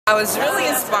I was really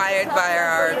inspired by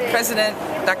our President,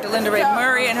 Dr. Linda Ray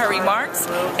Murray, and her remarks,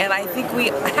 and I think we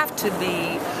have to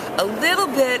be a little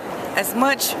bit as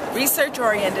much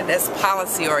research-oriented as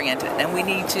policy-oriented, and we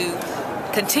need to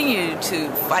continue to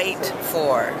fight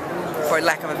for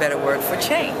lack of a better word, for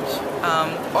change.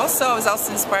 Also, I was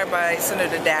also inspired by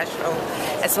Senator Daschle,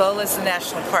 as well as the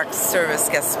National Park Service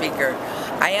guest speaker.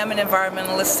 I am an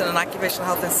environmentalist and an occupational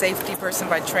health and safety person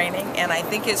by training, and I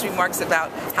think his remarks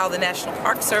about how the National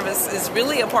Park Service is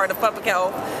really a part of public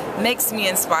health makes me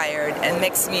inspired and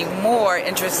makes me more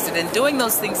interested in doing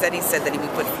those things that he said that he would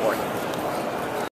put forth.